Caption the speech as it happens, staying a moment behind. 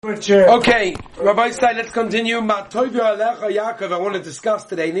Okay, Rabbi Stein, let's continue. Ma Toivu Alecha Yaakov, I want to discuss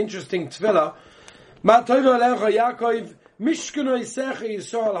today an interesting tefillah. Ma Toivu Alecha Yaakov, Mishkano Yisecha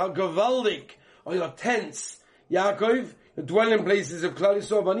Yisrael HaGavaldik, or your tents, Yaakov, the dwelling places of Klal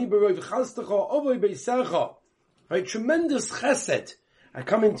Yisrael, Vani Berov Chastecha, Ovoi Beisecha. Right, tremendous chesed. I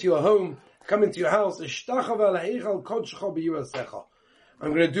come into your home, come into your house, Ishtachav Al-Heichal Kodshecha B'Yurasecha.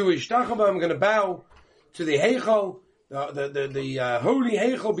 I'm going to do Ishtachava, I'm going to bow to the Heichal, the holy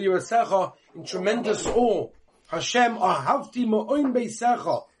Heichal B'Yurasecha, in tremendous awe. Hashem, Ahavti Ma'oin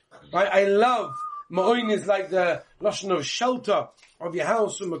Beisecha. Right, I love, Ma'oin is like the lashon of shelter of your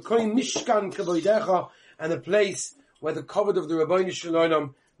house, U'Makoin Mishkan Kavoidecha, and the place where the covet of the Rabbeinu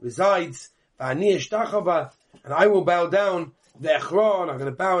Shalom resides. V'ani Ishtachava, and I will bow down the Echron, I'm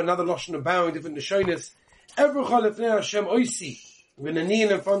going to bow, another lashon of bowing, different Lashonis. Evrucha Lefnei Hashem Oisi. I'm going to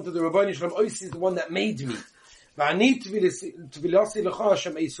kneel in front of the Rabbeinu Shalom. Oisi is the one that made me. And me,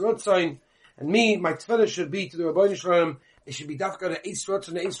 my tefillah should be to the Rabbeinu Shalom. It should be dafka the Eis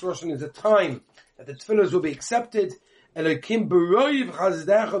Rotzon. The Eis Rotzon is a time that the tefillahs will be accepted. Elokim b'roiv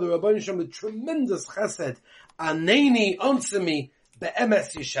chazdecha, the Rabbeinu Shalom, the tremendous chesed. Aneni, answer me,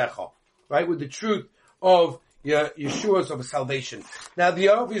 be'emes yishecha. Right, with the truth of your Yeshua's of salvation. Now, the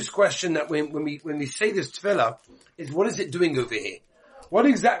obvious question that when we say this tefillah is, what is it doing over here? What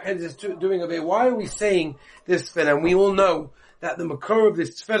exactly is this doing over here? Why are we saying this tefillah? And we all know that the makor of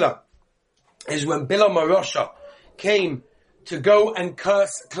this tefillah is when Bilam HaRasha came to go and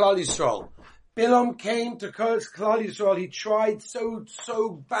curse Klal Yisrael. Bilam came to curse Klal Yisrael. He tried so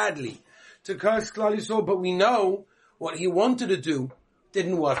badly to curse Klal Yisrael, but we know what he wanted to do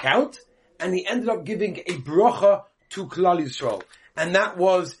didn't work out, and he ended up giving a bracha to Klal Yisrael. And that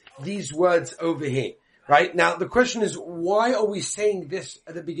was these words over here. Right? Now, the question is, why are we saying this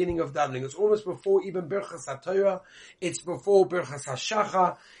at the beginning of davening? It's almost before even Birchas HaTorah. It's before Birchas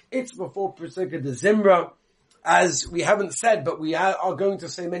HaShacha. It's before Pesach de Zimra. As we haven't said, but we are going to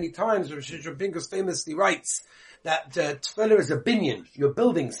say many times, Rosh Pinkus famously writes that tefillah is a binyan. You're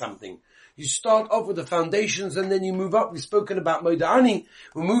building something. You start off with the foundations and then you move up. We've spoken about Moda'ani.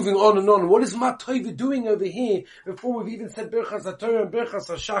 We're moving on and on. What is Ma Toivu doing over here before we've even said Birchas HaTorah and Birchas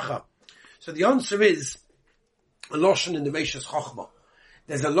HaShacha? So the answer is a lashon in the Reishis Chochmah.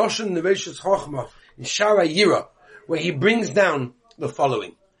 There's a lashon in the Reishis Chochmah in Shara Yira where he brings down the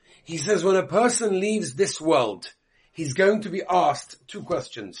following. He says when a person leaves this world, he's going to be asked two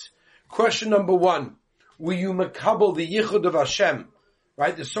questions. Question number one, will you makabel the yichud of Hashem,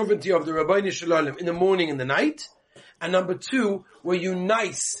 right, the sovereignty of the Rabbeinu Shalom in the morning and the night? And number two, were you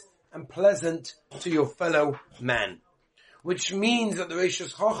nice and pleasant to your fellow man? Which means that the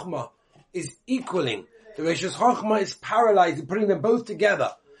Reishis Chochmah is equaling. The Reishis Chochmah is parallelizing, putting them both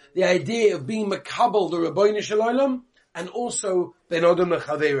together. The idea of being makabel the Rabbeinu Shalom and also ben Adam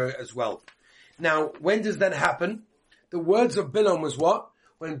lechaveiro as well. Now, when does that happen? The words of Bilam was what?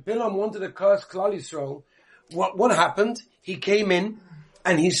 When Bilam wanted to curse Klal Yisrael, what happened? He came in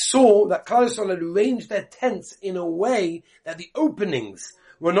and he saw that Klal Yisrael had arranged their tents in a way that the openings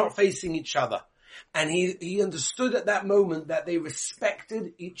were not facing each other. And he understood at that moment that they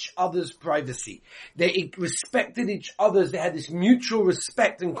respected each other's privacy. They respected each other's, they had this mutual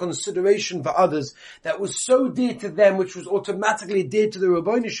respect and consideration for others that was so dear to them, which was automatically dear to the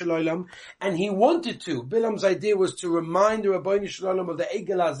Rabbeinu Shalom. And he wanted to. Bilam's idea was to remind the Rabbeinu Shalom of the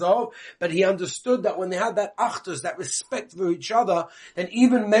Egel Azav, but he understood that when they had that achtos, that respect for each other, then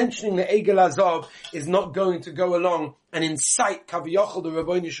even mentioning the Egel Azav is not going to go along and incite Kaviyachal, the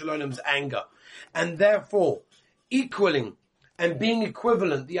Rabbeinu Shalom's anger. And therefore, equaling and being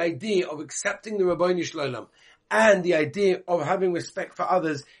equivalent, the idea of accepting the Rabbeinu Shalom and the idea of having respect for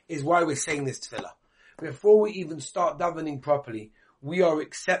others is why we're saying this tefillah. Before we even start davening properly, we are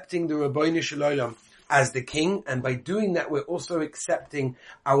accepting the Rabbeinu Shalom as the king, and by doing that, we're also accepting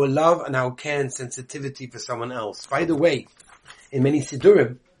our love and our care and sensitivity for someone else. By the way, in many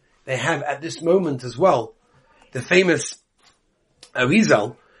Siddurim, they have at this moment as well, the famous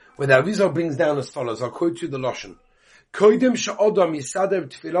Arizal, where the Arizal brings down as follows. I'll quote you the lashon. Koidim she'odam yisader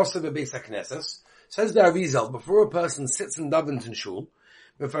tfilosav beis haknesses. Says the Arizal, before a person sits and davens in shul,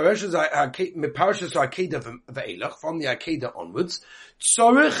 meparashas Akedah ve'elach, from the Akedah onwards,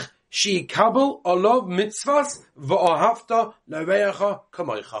 tzorich she'ikabel olav mitzvahs v'ohavta l'reacha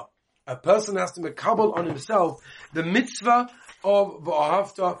kamoicha. A person has to makabel on himself the mitzvah of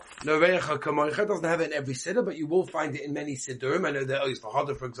V'ahavta L'Orecha Kamoicha. It doesn't have it in every siddur, but you will find it in many siddurim. I know that Ois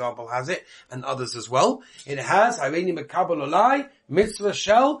V'Hada, for example, has it, and others as well. It has Hareini Mekabel Olai Mitzvah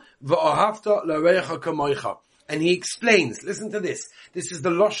Shel V'ahavta L'Orecha Kamoicha. And he explains, listen to this. This is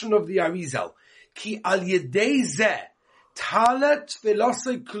the lashon of the Arizal. Ki al yedei zeh Tala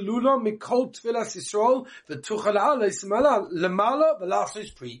tfilasei kulula mikol tfilas Yisrael v'tuchala lemala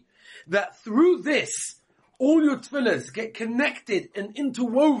v'lasos pri. That through this, all your tefillahs get connected and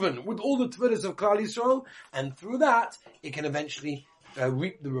interwoven with all the tefillahs of Klal Yisrael, and through that, it can eventually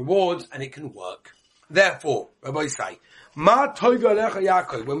reap the rewards and it can work. Therefore, Rabbi say, Ma toiga alecha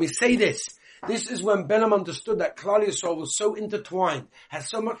Yaakov. When we say this is when Bilam understood that Klal Yisrael was so intertwined, has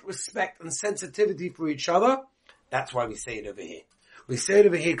so much respect and sensitivity for each other. That's why we say it over here. We say it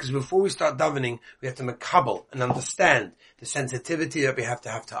over here because before we start davening, we have to makabel and understand the sensitivity that we have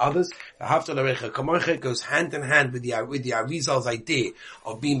to others. The Haftar L'Orecha Kamocha goes hand in hand with the Arizal's idea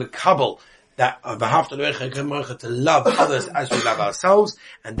of being makabel, that of the Haftar L'Orecha Kamocha, to love others as we love ourselves,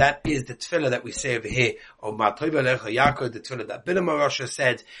 and that is the tefillah that we say over here of Ma Toiva L'Orecha Yaakov, the tefillah that Bilam HaRasha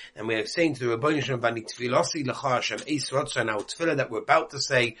said, and we are saying to the Rebbeinu Shalom Vani Tefilasi L'cha Hashem Eis Ratzon, our tefillah that we're about to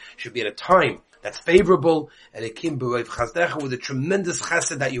say should be at a time that's favorable, and with the tremendous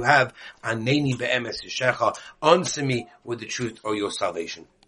chesed that you have, aneni be'emes yishecha, answer me with the truth or your salvation.